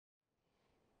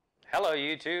Hello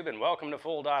YouTube and welcome to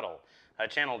Full Dottle, a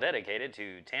channel dedicated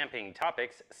to tamping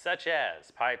topics such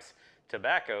as pipes,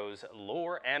 tobaccos,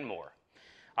 lore, and more.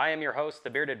 I am your host, the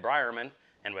Bearded Briarman,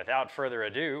 and without further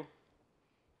ado,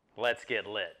 let's get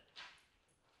lit.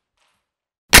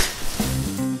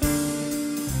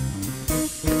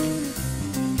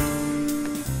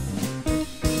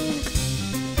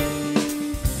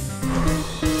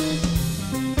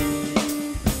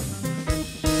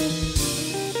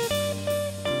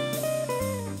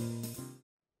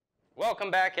 Welcome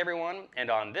back everyone,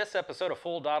 and on this episode of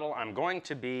Full Dottle, I'm going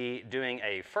to be doing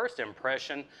a first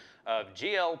impression of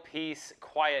GL Pease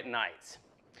Quiet Nights.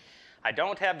 I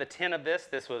don't have the tin of this.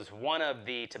 This was one of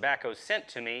the tobaccos sent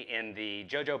to me in the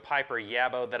JoJo Piper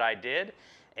Yabo that I did,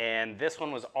 and this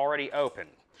one was already open.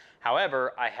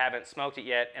 However, I haven't smoked it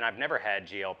yet, and I've never had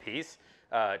GL Pease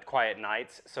Quiet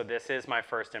Nights, so this is my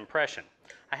first impression.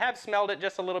 I have smelled it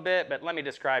just a little bit, but let me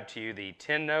describe to you the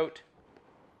tin note.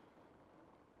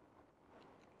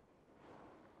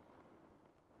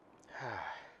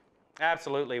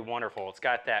 Absolutely wonderful. It's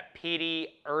got that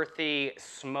peaty, earthy,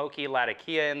 smoky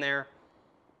latakia in there.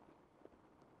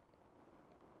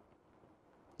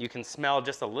 You can smell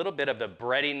just a little bit of the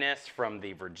breadiness from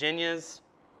the Virginias.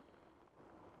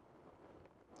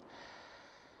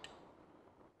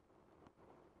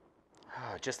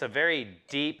 Just a very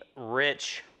deep,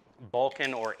 rich,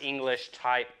 Balkan or English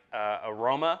type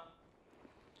aroma.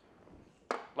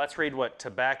 Let's read what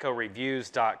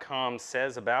tobaccoreviews.com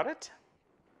says about it.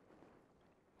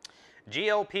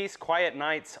 GL Pease Quiet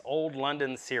Nights Old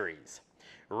London Series.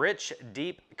 Rich,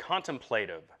 deep,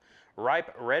 contemplative,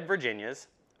 ripe red Virginias,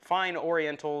 fine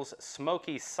Orientals,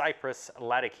 smoky Cypress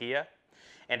Latakia,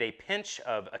 and a pinch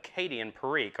of Acadian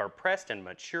Perique are pressed and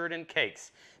matured in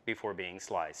cakes before being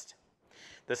sliced.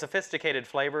 The sophisticated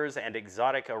flavors and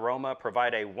exotic aroma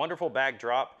provide a wonderful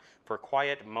backdrop for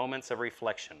quiet moments of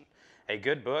reflection, a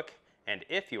good book, and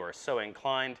if you are so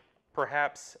inclined,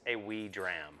 perhaps a wee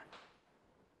dram.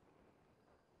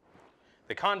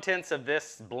 The contents of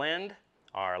this blend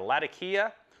are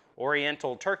Latakia,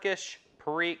 Oriental Turkish,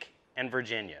 Perique, and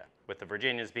Virginia, with the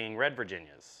Virginias being red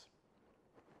Virginias.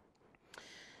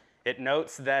 It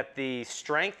notes that the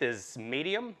strength is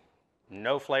medium,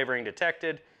 no flavoring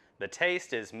detected. The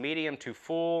taste is medium to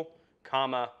full,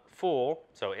 full,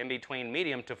 so in between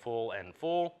medium to full and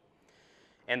full.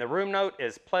 And the room note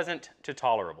is pleasant to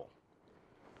tolerable.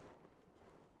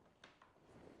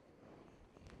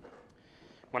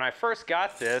 When I first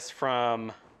got this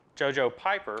from JoJo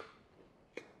Piper,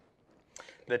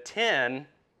 the tin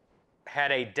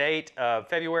had a date of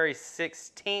February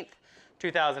 16th,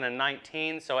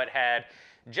 2019, so it had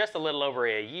just a little over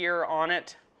a year on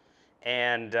it,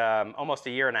 and almost a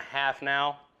year and a half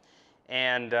now.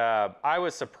 And I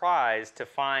was surprised to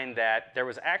find that there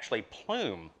was actually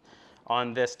plume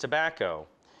on this tobacco.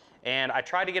 And I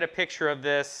tried to get a picture of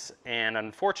this, and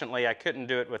unfortunately I couldn't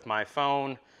do it with my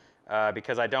phone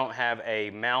because I don't have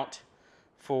a mount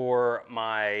for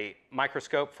my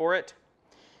microscope for it.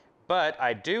 But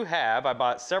I do have, I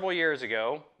bought several years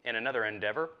ago in another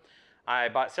endeavor, I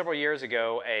bought several years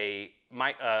ago a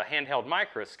handheld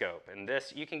microscope. And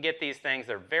this, you can get these things,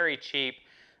 they're very cheap.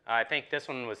 I think this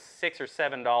one was $6 or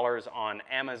 $7 on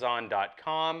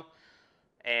Amazon.com.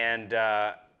 And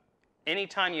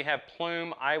anytime you have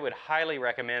plume, I would highly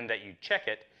recommend that you check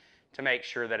it to make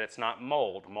sure that it's not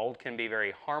mold. Mold can be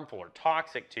very harmful or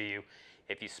toxic to you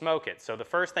if you smoke it. So the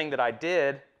first thing that I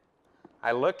did,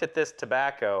 I looked at this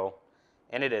tobacco,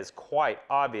 and it is quite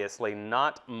obviously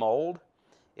not mold.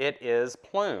 It is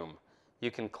plume.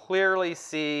 You can clearly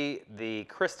see the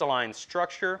crystalline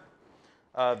structure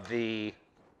of the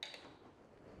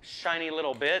shiny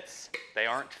little bits. They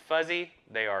aren't fuzzy,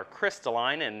 they are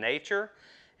crystalline in nature,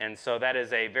 and so that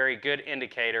is a very good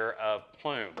indicator of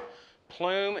plume.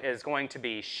 Plume is going to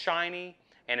be shiny,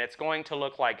 and it's going to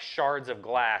look like shards of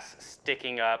glass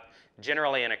sticking up,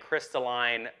 generally in a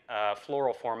crystalline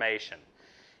floral formation.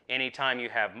 Anytime you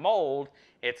have mold,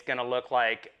 it's going to look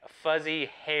like fuzzy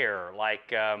hair,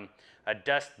 like a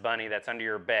dust bunny that's under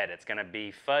your bed. It's going to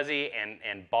be fuzzy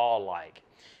and ball-like.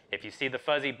 If you see the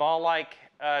fuzzy ball-like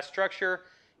structure,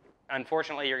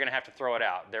 unfortunately, you're going to have to throw it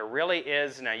out. There really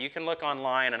is, now you can look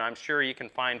online, and I'm sure you can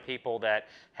find people that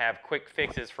have quick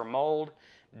fixes for mold.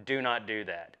 Do not do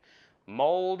that.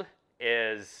 Mold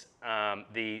is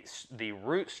the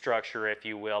root structure, if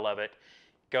you will, of it,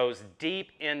 goes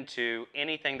deep into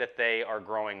anything that they are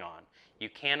growing on. You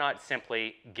cannot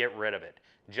simply get rid of it.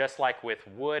 Just like with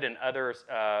wood and other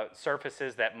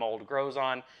surfaces that mold grows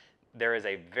on, there is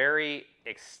a very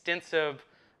extensive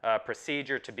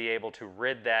procedure to be able to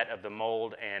rid that of the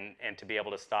mold and to be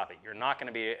able to stop it. You're not going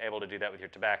to be able to do that with your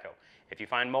tobacco. If you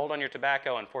find mold on your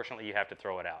tobacco, unfortunately, you have to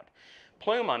throw it out.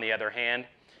 Plume, on the other hand,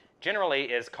 generally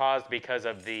is caused because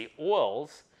of the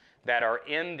oils that are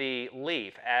in the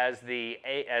leaf. As the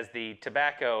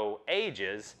tobacco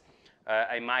ages,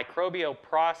 a microbial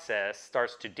process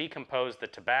starts to decompose the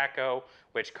tobacco,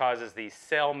 which causes the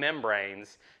cell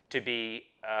membranes to be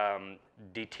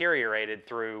deteriorated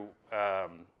through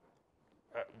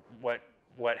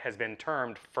what has been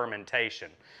termed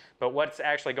fermentation. But what's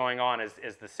actually going on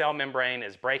is the cell membrane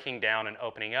is breaking down and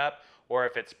opening up, or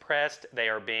if it's pressed, they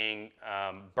are being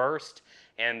burst,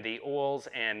 and the oils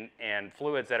and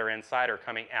fluids that are inside are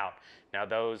coming out. Now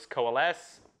those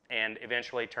coalesce and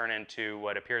eventually turn into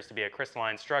what appears to be a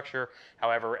crystalline structure.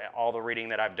 However, all the reading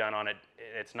that I've done on it,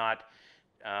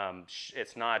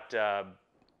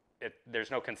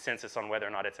 there's no consensus on whether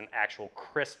or not it's an actual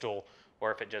crystal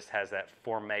or if it just has that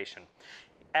formation.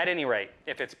 At any rate,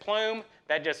 if it's plume,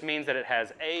 that just means that it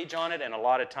has age on it, and a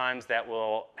lot of times that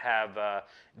will have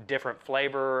different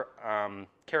flavor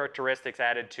characteristics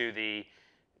added to the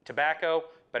tobacco,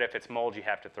 but if it's mold, you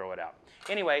have to throw it out.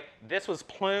 Anyway, this was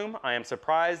plume. I am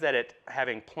surprised that it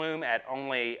having plume at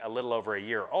only a little over a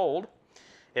year old.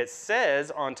 It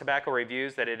says on tobacco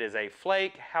reviews that it is a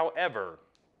flake. However,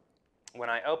 when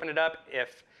I open it up,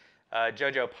 if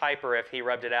Jojo Piper, if he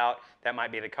rubbed it out, that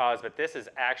might be the cause, but this is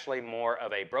actually more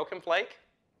of a broken flake.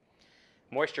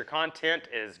 Moisture content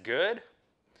is good.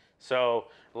 So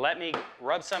let me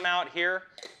rub some out here,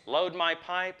 load my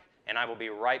pipe, and I will be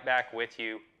right back with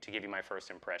you to give you my first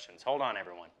impressions. Hold on,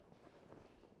 everyone.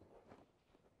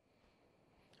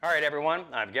 All right, everyone,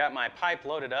 I've got my pipe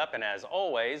loaded up, and as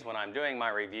always, when I'm doing my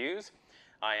reviews,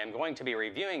 I am going to be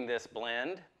reviewing this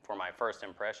blend for my first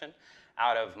impression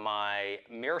out of my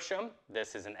Meerschaum.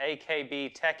 This is an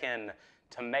AKB Tekken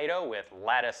tomato with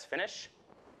lattice finish.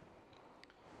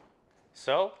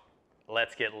 So,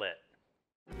 let's get lit.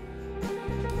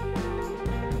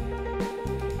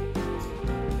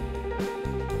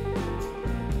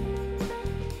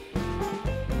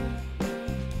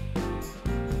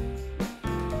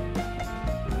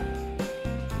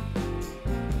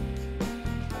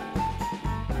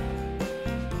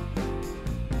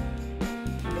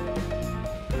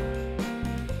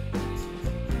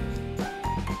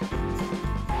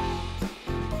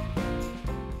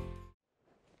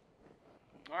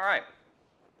 All right.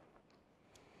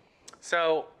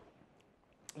 So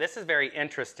this is very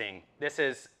interesting. This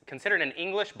is considered an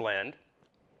English blend.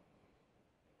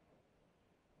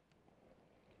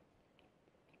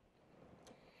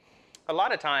 A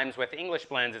lot of times with English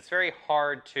blends, it's very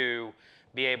hard to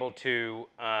be able to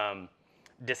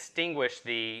distinguish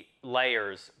the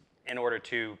layers in order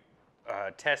to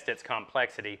test its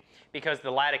complexity, because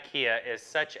the Latakia is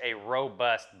such a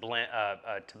robust blend,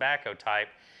 tobacco type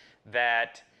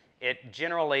that it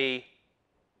generally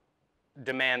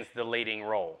demands the leading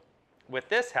role. With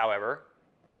this, however,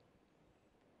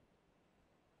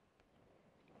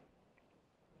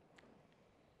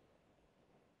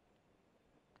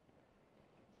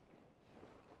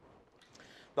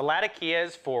 the Latakia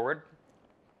is forward.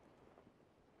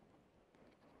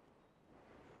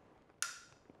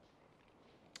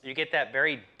 You get that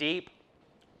very deep,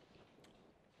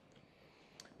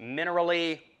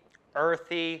 minerally,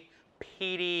 earthy,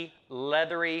 peaty,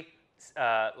 leathery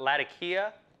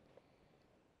Latakia.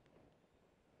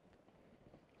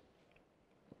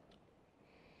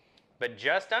 But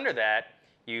just under that,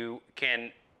 you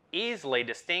can easily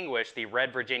distinguish the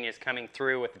red Virginias coming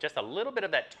through with just a little bit of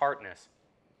that tartness.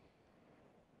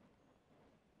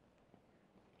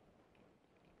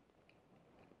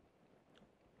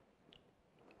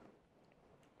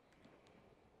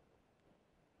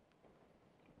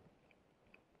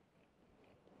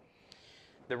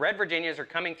 The red Virginias are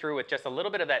coming through with just a little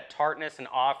bit of that tartness and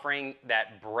offering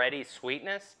that bready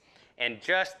sweetness. And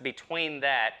just between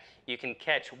that, you can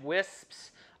catch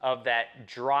wisps of that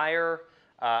drier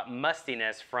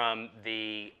mustiness from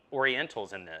the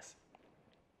Orientals in this.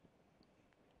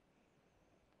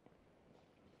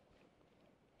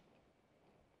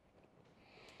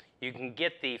 You can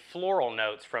get the floral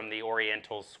notes from the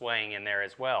Orientals swaying in there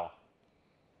as well.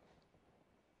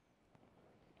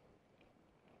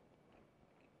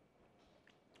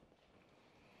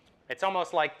 It's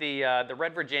almost like the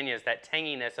red Virginias, that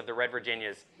tanginess of the red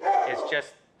Virginias is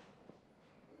just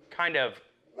kind of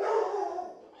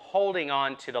holding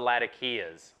on to the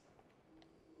Latakias.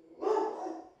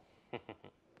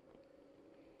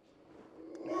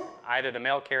 Either the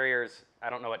mail carriers, I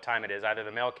don't know what time it is, either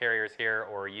the mail carriers here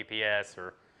or UPS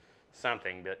or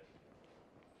something, but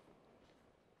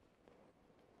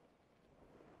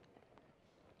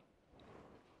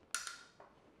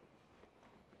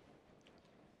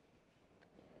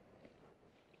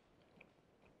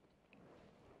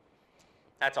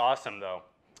That's awesome, though.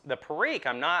 The Perique,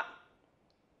 I'm not...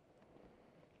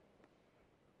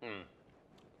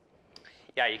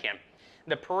 Yeah, you can.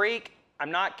 The Perique, I'm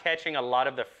not catching a lot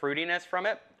of the fruitiness from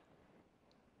it.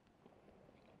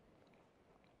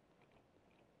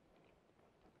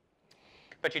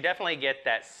 But you definitely get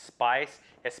that spice,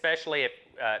 especially if,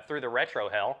 through the retro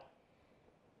hell.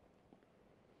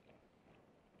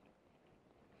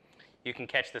 You can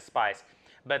catch the spice.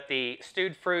 But the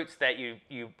stewed fruits that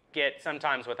you get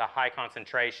sometimes with a high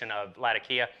concentration of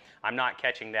Latakia, I'm not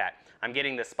catching that. I'm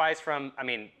getting the spice from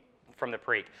the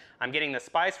Perique. I'm getting the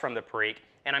spice from the Perique,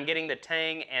 and I'm getting the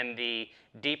tang and the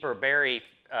deeper berry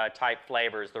type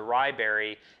flavors, the rye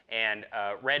berry and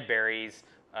red berries,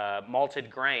 malted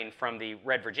grain from the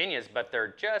Red Virginias, but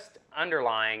they're just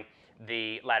underlying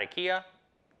the Latakia.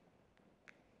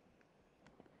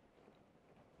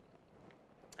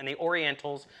 And the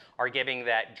Orientals are giving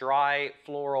that dry,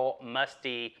 floral,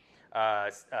 musty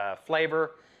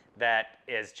flavor that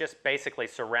is just basically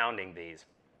surrounding these.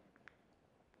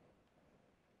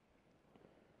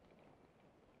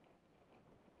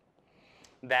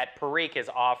 That Perique is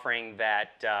offering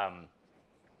that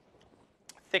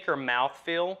thicker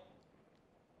mouthfeel.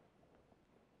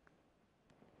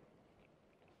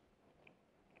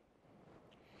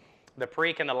 The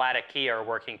Perique and the Latakia are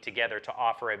working together to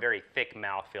offer a very thick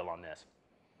mouthfeel on this.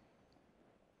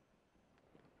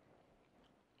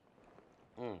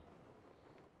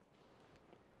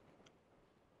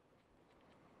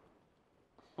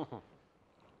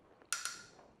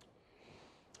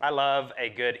 I love a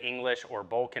good English or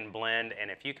Balkan blend, and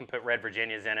if you can put Red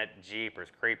Virginias in it, jeepers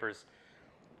creepers,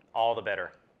 all the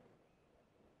better.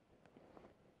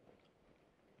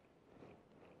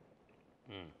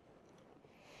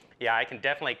 Yeah, I can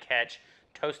definitely catch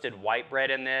toasted white bread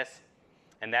in this,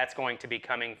 and that's going to be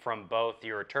coming from both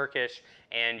your Turkish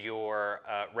and your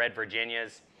Red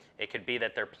Virginias. It could be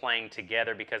that they're playing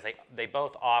together because they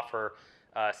both offer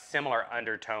similar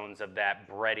undertones of that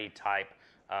bready type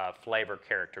flavor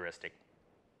characteristic.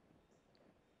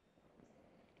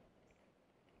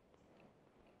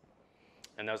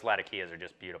 And those Latakias are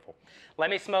just beautiful.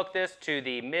 Let me smoke this to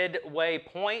the midway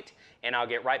point, and I'll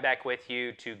get right back with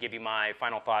you to give you my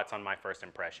final thoughts on my first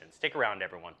impressions. Stick around,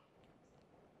 everyone.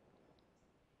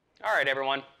 All right,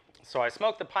 everyone. So I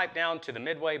smoked the pipe down to the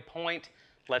midway point.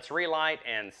 Let's relight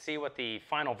and see what the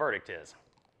final verdict is.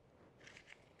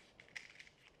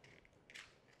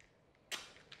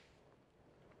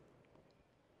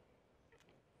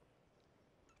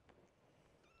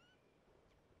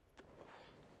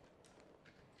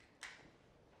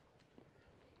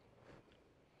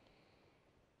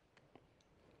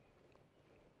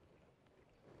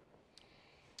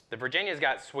 The Virginia's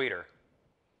got sweeter.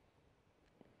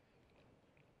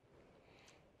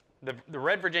 The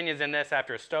Red Virginias in this,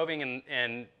 after stoving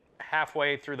and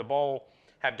halfway through the bowl,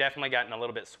 have definitely gotten a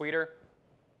little bit sweeter.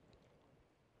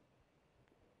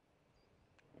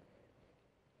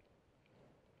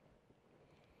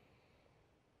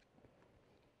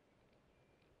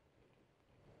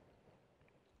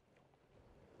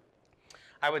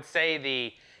 I would say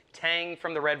the tang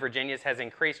from the Red Virginias has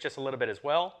increased just a little bit as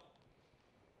well.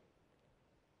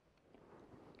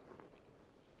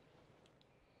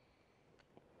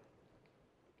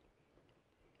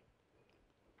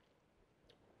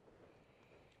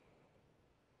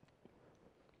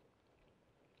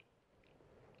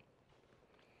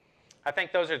 I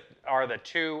think those are the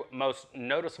two most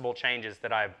noticeable changes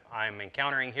that I'm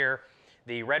encountering here.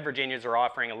 The Red Virginias are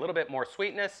offering a little bit more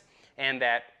sweetness, and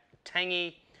that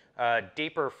tangy,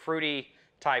 deeper, fruity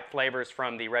type flavors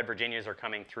from the Red Virginias are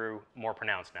coming through more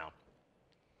pronounced now.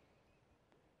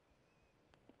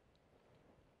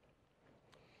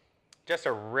 Just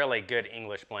a really good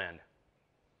English blend.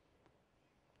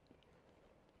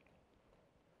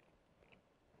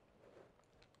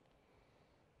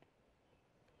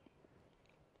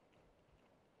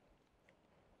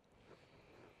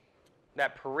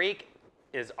 That Perique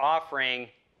is offering,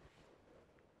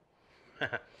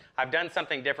 I've done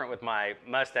something different with my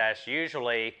mustache.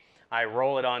 Usually I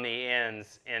roll it on the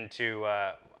ends into,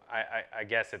 I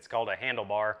guess it's called a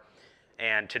handlebar.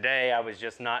 And today I was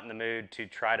just not in the mood to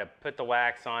try to put the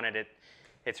wax on it.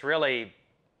 It's really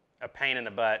a pain in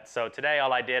the butt. So today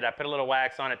all I did, I put a little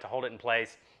wax on it to hold it in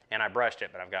place, and I brushed it.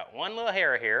 But I've got one little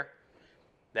hair here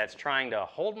that's trying to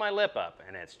hold my lip up,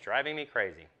 and it's driving me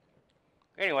crazy.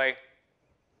 Anyway,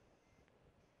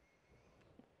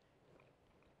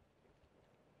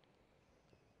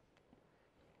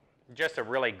 just a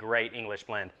really great English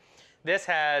blend. This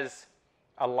has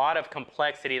a lot of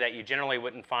complexity that you generally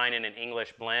wouldn't find in an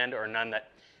English blend, or not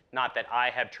that I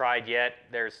have tried yet.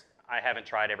 I haven't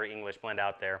tried every English blend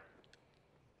out there.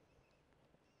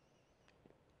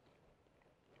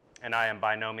 And I am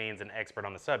by no means an expert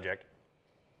on the subject.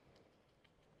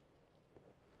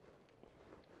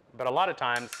 But a lot of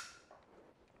times,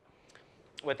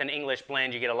 with an English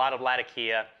blend, you get a lot of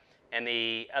Latakia, and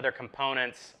the other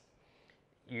components,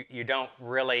 you don't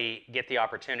really get the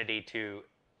opportunity to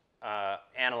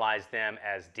analyze them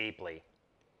as deeply.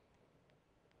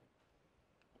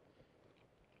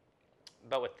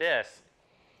 But with this,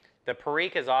 the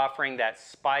Perique is offering that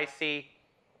spicy,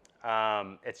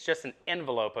 it's just an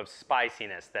envelope of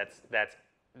spiciness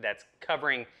that's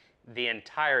covering the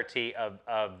entirety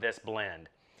of this blend.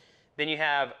 Then you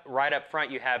have, right up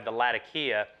front, you have the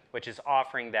Latakia, which is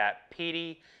offering that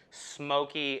peaty,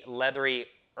 smoky, leathery,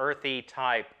 earthy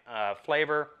type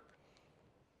flavor.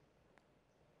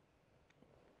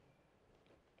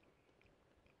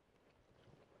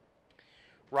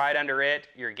 Right under it,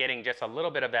 you're getting just a little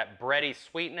bit of that bready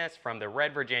sweetness from the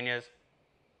Red Virginias.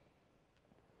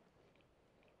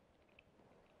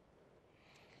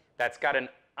 That's got an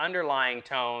underlying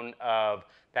tone of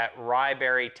that rye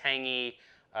berry, tangy,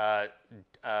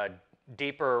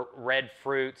 deeper red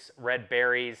fruits, red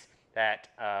berries, that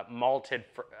malted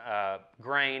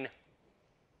grain.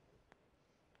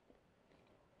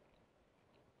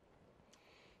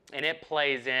 And it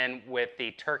plays in with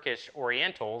the Turkish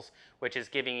Orientals, which is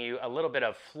giving you a little bit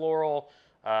of floral,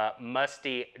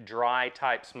 musty, dry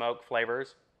type smoke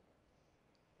flavors.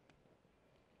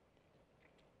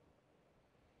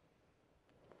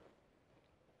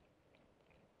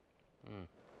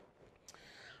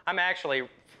 I'm actually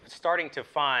starting to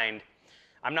find,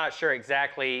 I'm not sure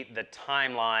exactly the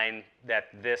timeline that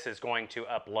this is going to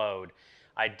upload.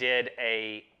 I did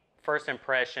a first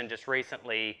impression just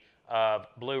recently of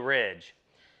Blue Ridge,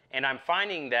 and I'm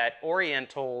finding that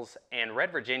Orientals and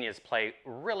Red Virginias play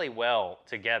really well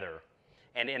together.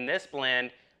 And in this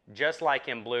blend, just like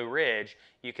in Blue Ridge,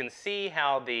 you can see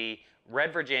how the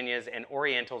Red Virginias and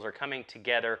Orientals are coming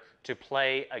together to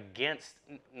play against,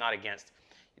 not against,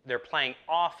 they're playing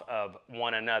off of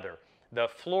one another. The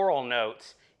floral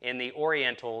notes in the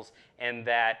Orientals and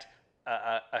that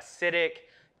acidic,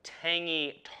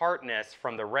 tangy tartness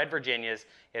from the Red Virginias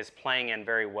is playing in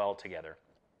very well together.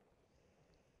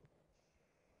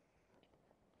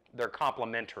 They're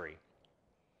complementary.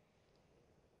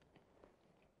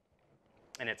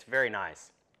 And it's very nice.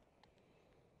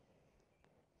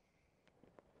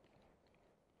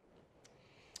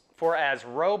 For as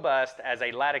robust as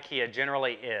a Latakia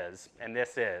generally is, and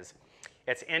this is,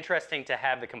 it's interesting to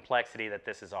have the complexity that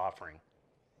this is offering.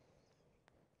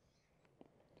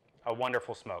 A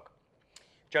wonderful smoke.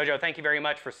 Jojo, thank you very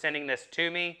much for sending this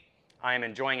to me. I am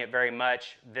enjoying it very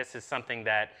much. This is something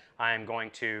that I am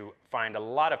going to find a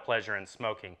lot of pleasure in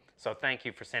smoking. So thank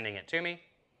you for sending it to me.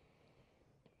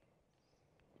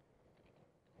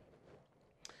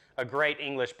 A great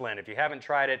English blend. If you haven't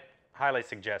tried it, highly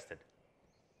suggested.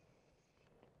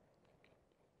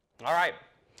 All right.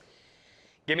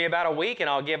 Give me about a week and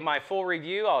I'll give my full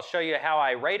review. I'll show you how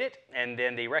I rate it and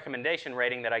then the recommendation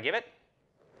rating that I give it.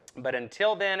 But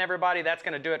until then, everybody, that's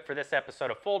going to do it for this episode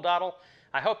of Full Dottle.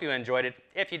 I hope you enjoyed it.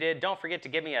 If you did, don't forget to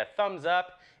give me a thumbs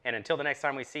up. And until the next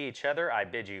time we see each other, I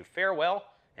bid you farewell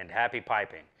and happy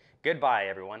piping. Goodbye,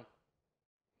 everyone.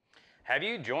 Have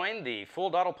you joined the Full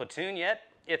Dottle platoon yet?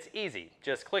 It's easy.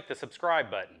 Just click the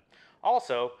subscribe button.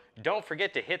 Also, don't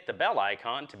forget to hit the bell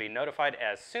icon to be notified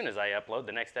as soon as I upload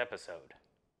the next episode.